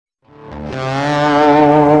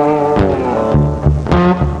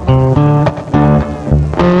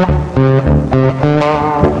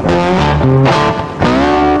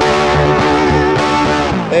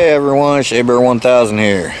Bear 1000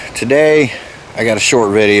 here. Today I got a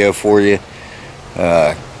short video for you.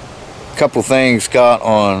 Couple things got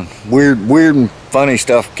on weird and funny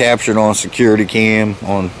stuff captured on security cam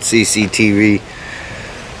on CCTV.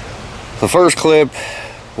 The first clip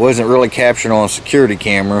wasn't really captured on security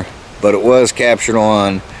camera, but it was captured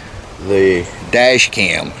on the dash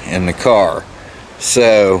cam in the car.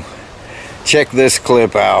 So check this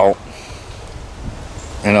clip out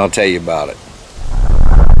and I'll tell you about it.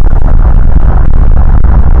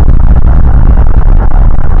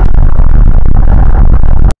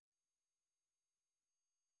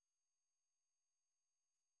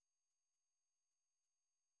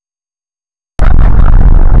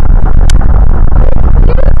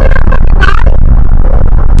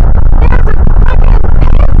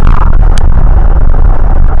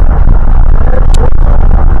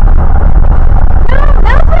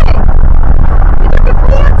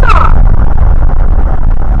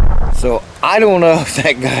 So I don't know if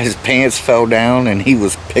that guy's pants fell down and he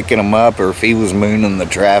was picking them up, or if he was mooning the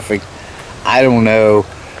traffic. I don't know,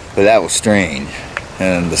 but that was strange.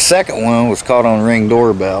 And the second one was caught on Ring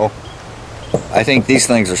doorbell. I think these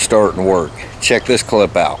things are starting to work. Check this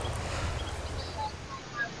clip out.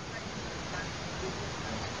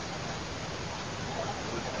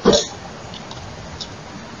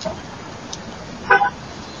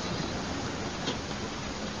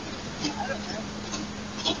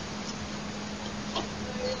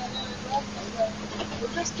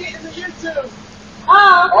 Just get in the YouTube.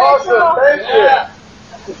 Oh, okay, awesome, cool. Thank you.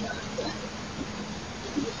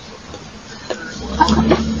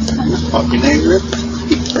 Fucking neighbor.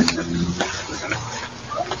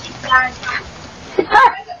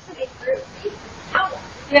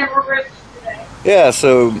 Yeah, we're rich today. Yeah,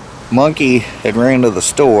 so Monkey had ran to the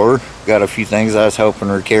store, got a few things. I was helping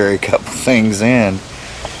her carry a couple things in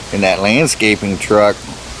that landscaping truck.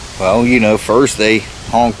 Well, you know, first they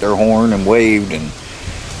honked their horn and waved, and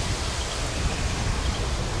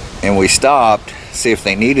we stopped, see if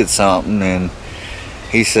they needed something, and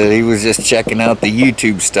he said he was just checking out the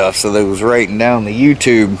YouTube stuff, so they was writing down the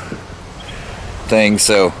YouTube thing.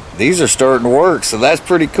 So these are starting to work, so that's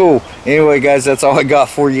pretty cool. Anyway, guys, that's all I got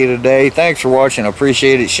for you today. Thanks for watching. I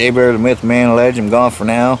appreciate it. Bear, the myth, man, legend, gone for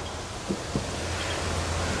now.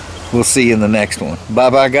 We'll see you in the next one. Bye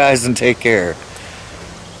bye, guys, and take care.